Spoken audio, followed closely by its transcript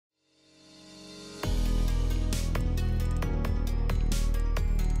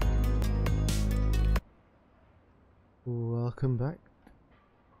welcome back.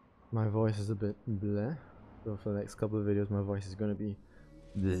 My voice is a bit bleh, so for the next couple of videos my voice is gonna be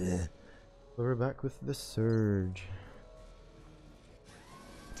bleh. But we're back with the Surge.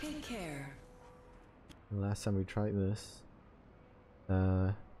 Take care. The last time we tried this,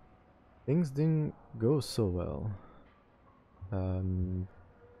 things didn't go so well.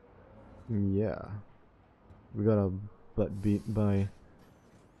 Yeah, we got our butt beat by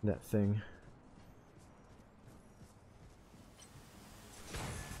that thing.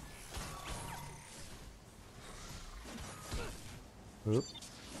 Oop.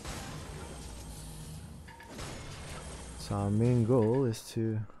 So our main goal is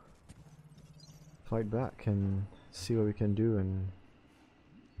to fight back and see what we can do and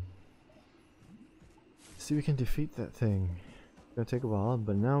see if we can defeat that thing. It's gonna take a while,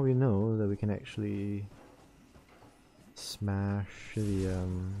 but now we know that we can actually smash the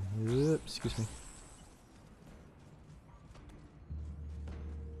oops, excuse me.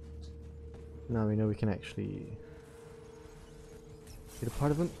 Now we know we can actually get a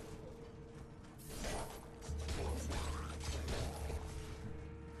part of him.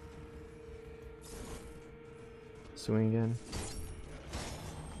 Swing again.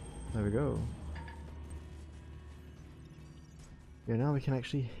 There we go. Yeah, now we can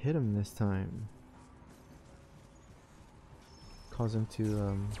actually hit him this time. Cause him to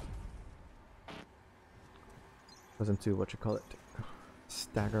what you call it?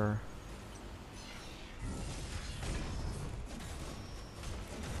 Stagger.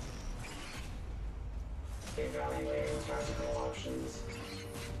 Evaluating tactical options.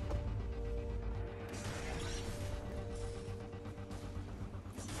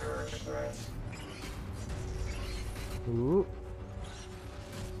 Purge threats. Ooh.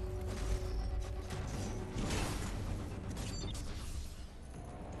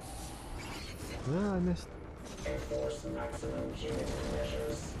 Yeah, I missed. Enforce maximum punitive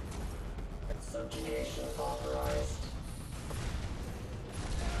measures. Subjugation authorized.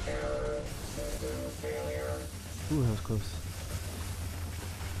 Error. System failure. Ooh, that was close.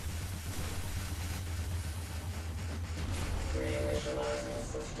 Reinitializing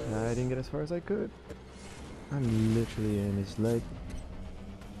system. I didn't get as far as I could. I'm literally in his leg.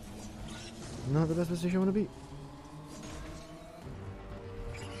 Not the best position I want to be.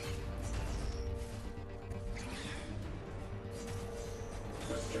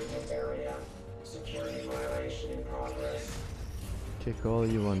 Restricted area. Security violation in progress. Kick all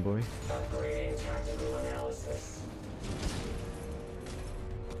you want, boy. Upgrading tactical analysis.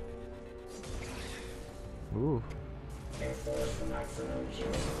 Ooh. Enforce maximum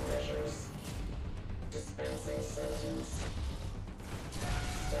punitive measures. Dispensing sentence.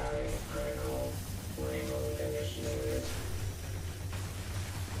 Status critical. Remove initiated.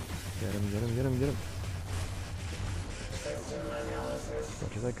 Get him, get him, get him, get him. System analysis. As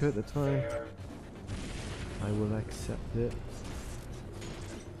much as I could, that's fine. Fair. I will accept it.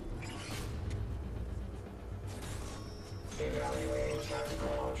 Evaluating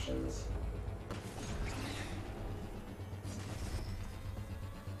tactical options.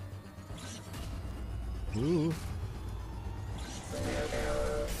 Ooh.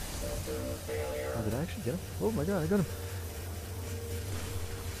 Error. System failure. Oh, did I actually get him? Oh my god, I got him.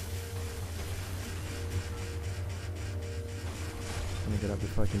 Let me get up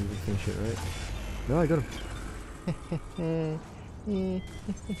before I can even finish it, right? No, I got him. Yeah.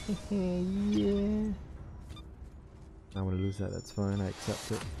 I'm gonna lose that, that's fine, I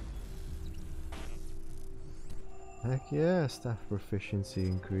accept it. Heck yeah, staff proficiency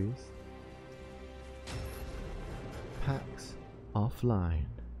increase. P.A.X offline.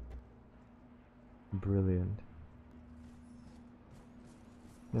 Brilliant.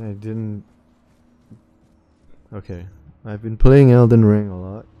 And I didn't... Okay, I've been playing Elden Ring a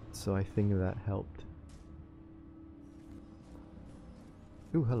lot, so I think that helped.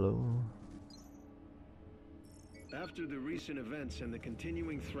 Ooh, hello. After the recent events and the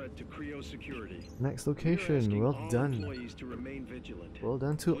continuing threat to Creo security, Next we're location, asking well all done. employees to remain vigilant. Well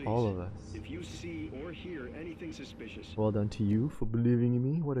done to Please, all of us. If you see or hear anything suspicious, Well done to you for believing in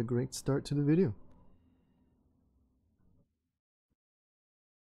me. What a great start to the video.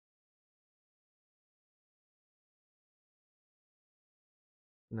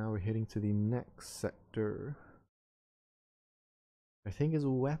 Now we're heading to the next sector. I think is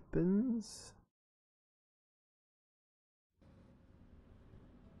weapons.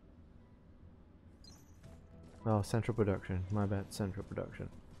 Oh, central production. My bad, central production.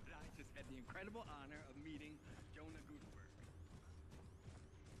 I just had the incredible honor of meeting Jonah Gutenberg.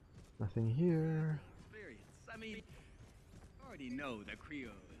 Nothing here. Experience. I mean, I already know that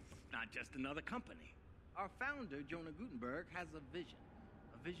Creo is not just another company. Our founder, Jonah Gutenberg, has a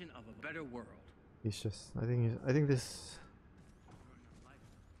vision of a better world. He's just, I think this,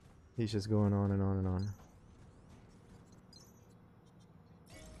 he's just going on and on and on.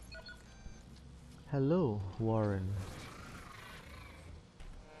 Hello, Warren.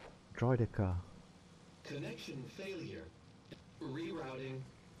 Droidica. Connection failure. Rerouting.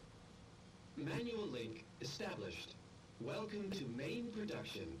 Manual link established. Welcome to main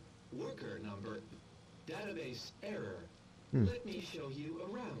production. Worker number. Database error. Let me show you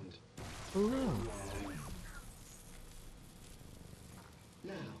around. Around.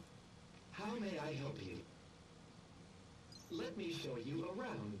 Now, how may I help you? Let me show you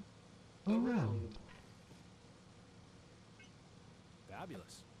around. Around.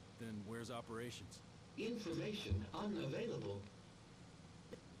 Fabulous. Then where's operations? Information unavailable.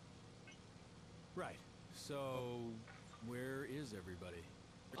 Right. So, where is everybody?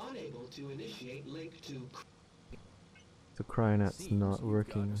 Unable to initiate link to... The Crynet's Seems not you've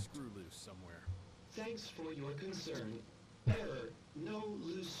working. got a screw loose somewhere. Thanks for your concern. Error. No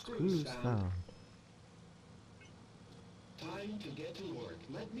loose screws Who's found. found? Time to get to work.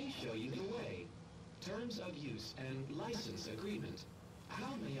 Let me show you the way. Terms of use and license agreement.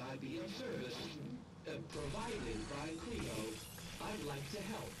 How may I be of service? Provided by Creo. I'd like to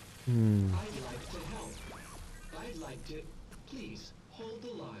help. I'd like to help. I'd like to... Please, hold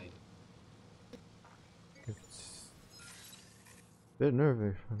the line. It's a bit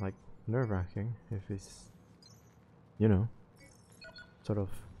nerve-wracking if he's, you know, sort of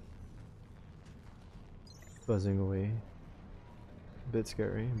buzzing away. A bit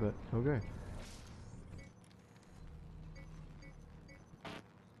scary, but okay.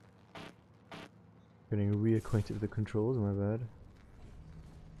 Getting reacquainted with the controls, my bad.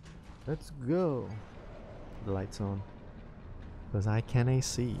 Let's go. The lights on. Because I can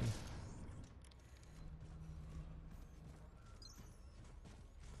see.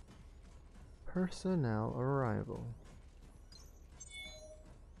 Personnel arrival.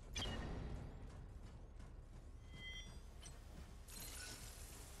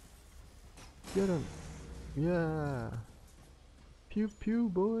 Get him. Yeah. Pew pew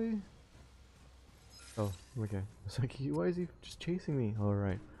boy. Oh, okay. It's like, why is he just chasing me?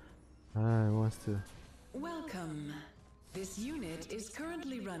 Alright. Ah, he wants to. Welcome. This unit is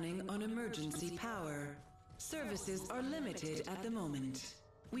currently running on emergency power. Services are limited at the moment.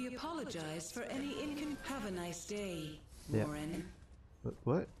 We apologize for any Have a nice day, Yeah. Warren.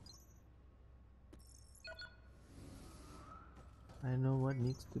 What? I know what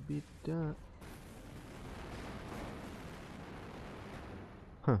needs to be done.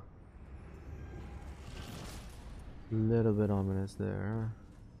 Huh. Little bit ominous there.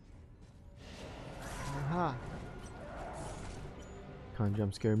 Aha! Can't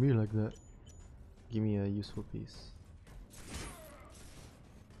jump scare me like that. Give me a useful piece.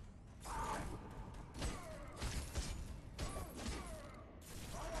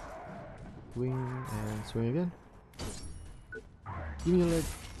 Swing and swing again. Give me a leg.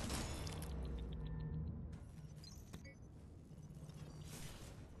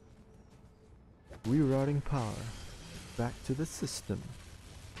 Rerouting power. Back to the system.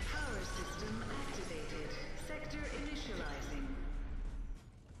 Power system activated. Sector initializing.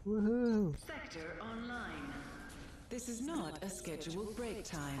 Woohoo! Sector online. This is not a scheduled break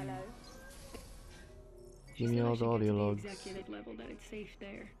time. Hello? Give me all the audio logs. Executive level that it's safe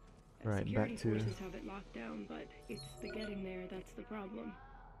there. Right, Security back to. forces have it locked down, but it's the getting there that's the problem.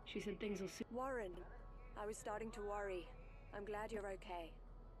 She said things will soon. Warren, I was starting to worry. I'm glad you're okay.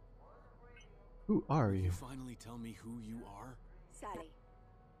 Who are you? You finally tell me who you are? Sally.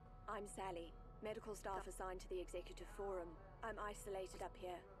 I'm Sally, medical staff assigned to the Executive Forum. I'm isolated up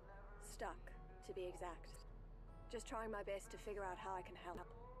here. Stuck, to be exact. Just trying my best to figure out how I can help.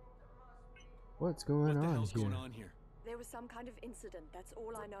 What's going What the on hell's here? going on here? There was some kind of incident, that's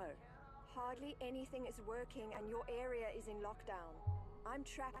all I know. Hardly anything is working and your area is in lockdown. I'm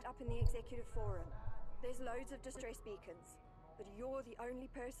trapped up in the Executive Forum. There's loads of distress beacons, but you're the only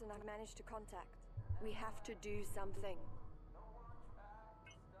person I've managed to contact. We have to do something.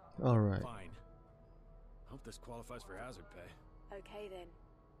 Alright. Fine. Hope this qualifies for hazard pay. Okay then.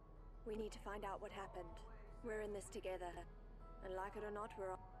 We need to find out what happened. We're in this together. And like it or not,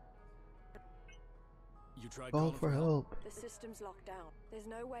 we're all... You tried Call calling for help. The system's locked down. There's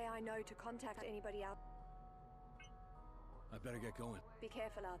no way I know to contact anybody out. I better get going. Be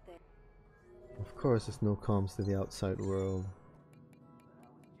careful out there. Of course, there's no comms to the outside world.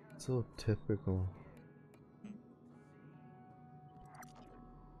 So typical.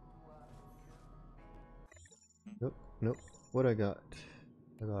 Nope, nope. What I got?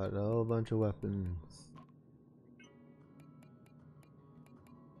 I got a whole bunch of weapons.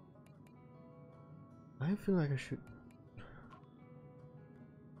 I feel like I should,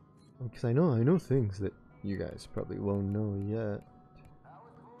 because I know things that you guys probably won't know yet.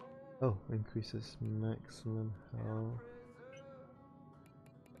 Oh, increases maximum health.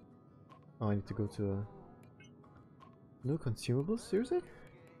 Oh, I need to go to a... No consumables? Seriously?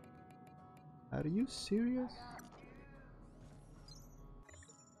 Are you serious?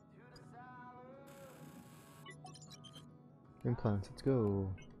 Implants, let's go.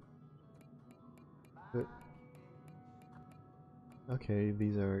 But okay,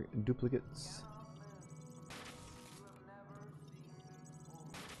 these are duplicates.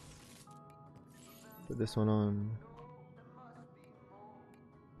 Put this one on.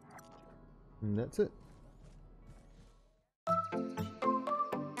 And that's it.